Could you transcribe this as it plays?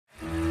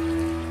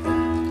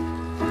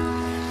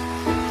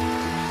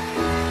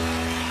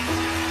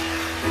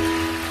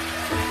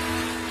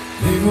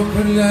Vivo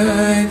per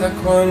lei da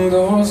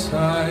quando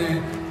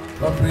sai,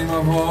 la prima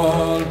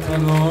volta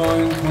l'ho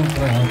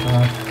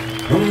incontrata.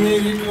 Non mi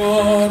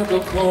ricordo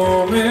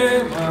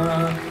come,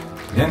 ma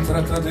mi è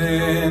entrata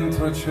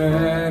dentro e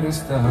c'è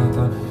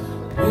restata.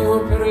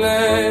 Vivo per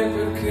lei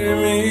perché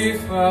mi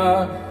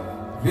fa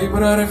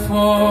vibrare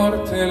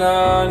forte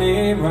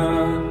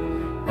l'anima.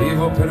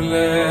 Vivo per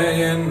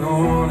lei e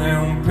non è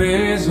un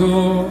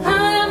peso.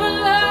 I never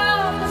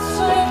loved the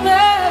same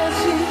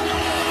as you,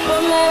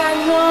 but I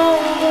know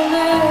will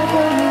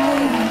never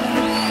leave.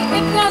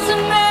 It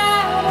doesn't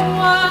matter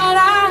what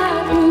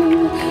I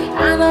do,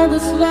 I know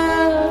this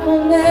love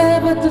will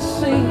never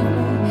deceive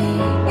me.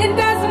 It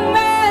doesn't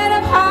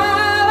matter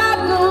how I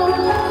look,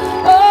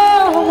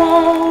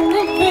 oh,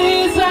 the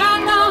things I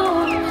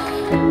know,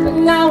 but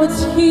now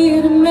it's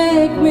here to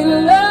make me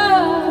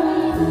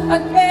love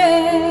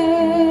again.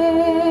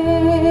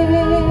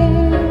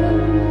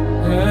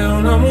 È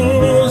una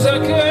musa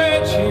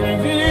che ci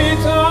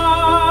invita.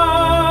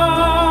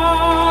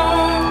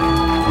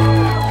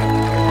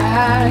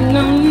 I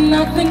know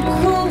nothing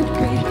could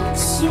be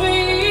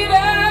sweeter.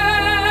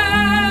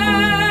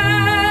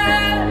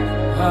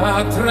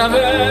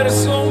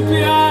 Attraverso un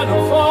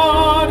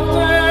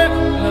pianoforte,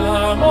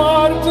 la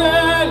morte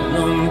è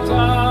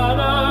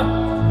lontana.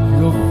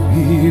 Io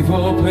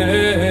vivo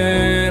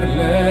per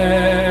lei.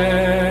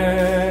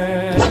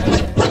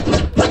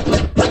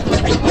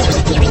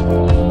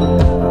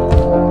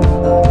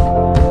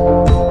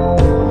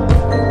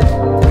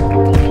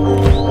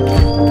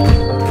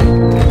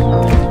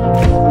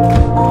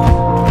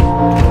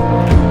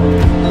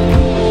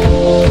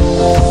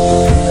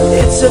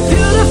 It's a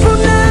beautiful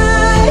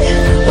night,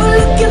 we're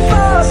looking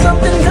for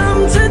something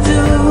dumb to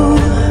do.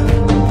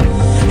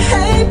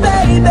 Hey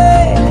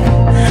baby,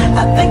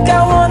 I think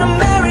I wanna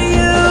marry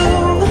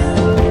you.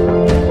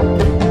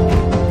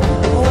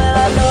 Well,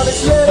 I know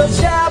this little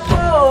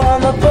chapel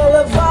on the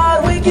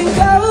boulevard we can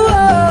go.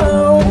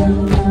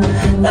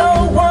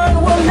 No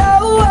one will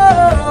know.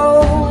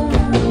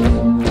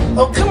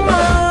 Oh come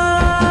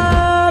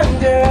on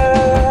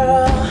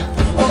girl,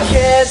 who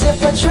cares if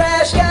we're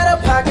trash? Got a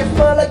pocket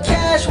full of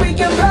cash, we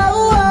can blow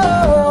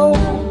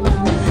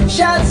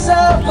shots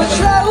of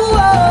Patrol,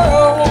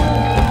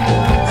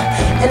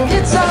 and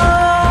it's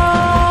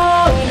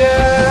on,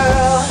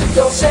 girl.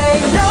 Don't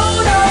say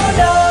no, no,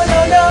 no, no,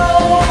 no.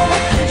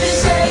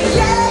 Just say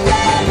yeah,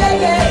 yeah, yeah,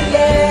 yeah,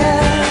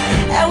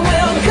 yeah, and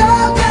we'll go,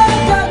 go,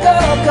 go, go,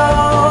 go.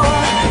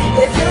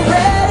 If you're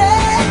ready,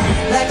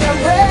 like I'm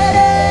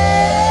ready.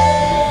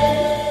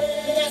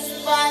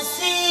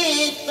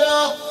 Despacito,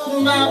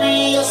 mami,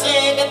 yo sé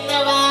que te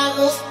va a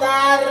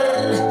gustar.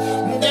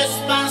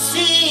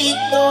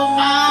 Despacito,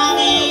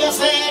 mami, yo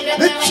sé que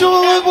te va a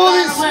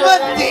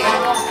gustar.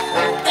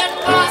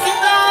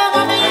 Despacito,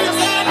 mami, yo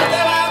sé que te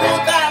va a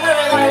gustar.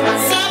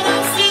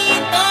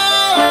 Sabrosito,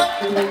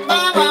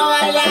 vamos a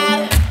bailar.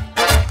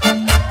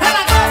 ¡Es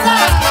la cosa!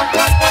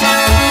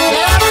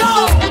 ¡Llévalo!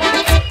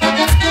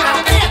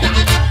 ¡Aprieta!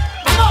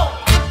 ¡Vamos!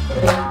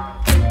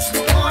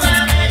 Una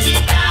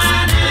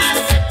mexicana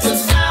se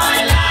puso a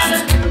bailar,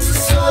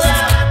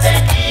 sudaba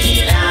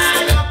tequila,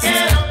 yo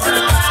quiero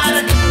probar.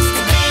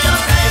 Yo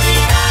soy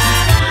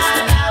mexicana,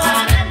 la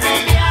van a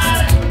envidiar.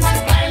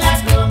 Baila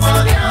como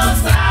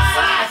diosa,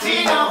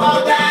 fácil no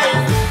joder.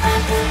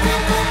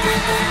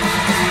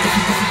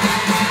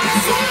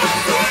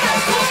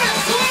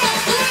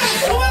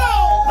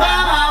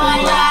 Vamos a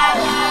bailar.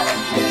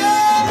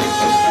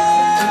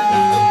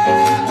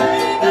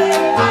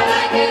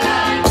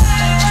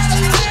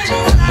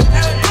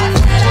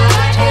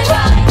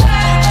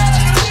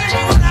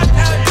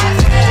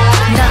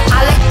 Now I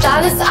like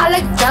dollars, I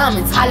like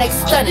diamonds, I like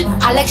stunning,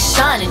 I like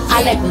shining,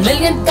 I like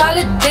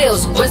 $1,000,000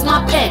 deals. Where's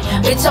my pen?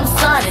 Bitch, I'm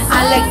signing.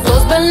 I like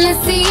those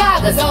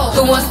Balenciagas,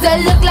 the ones that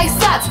look like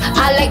socks.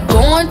 I like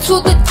going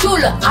to the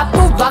Tula, I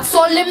put rocks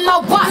all in my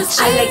watch.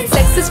 I like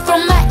texts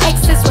from my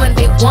exes when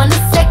they want a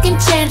second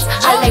chance.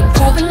 I like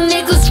proving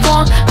niggas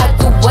wrong, I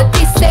do what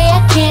they say I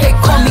can't. They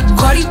call me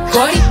Cardi,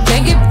 Cardi,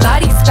 banging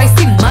body,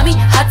 spicy mommy,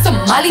 hot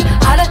tamale,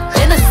 hotter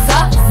than a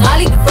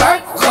Somali,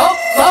 Virgo,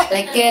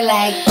 like it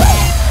like that.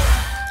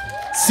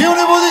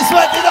 Силни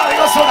аплодисменти, дами и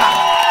господа!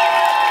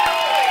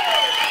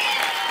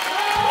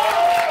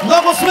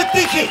 Много сме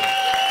тихи!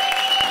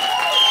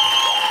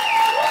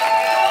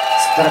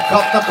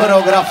 Страхотна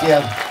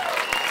хореография!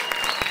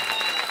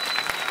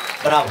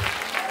 Браво!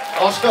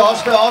 Още!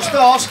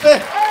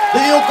 Да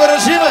ги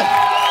окуражиме!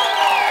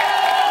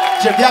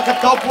 Че бяха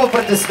толкова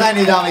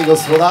притеснени, дами и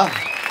господа!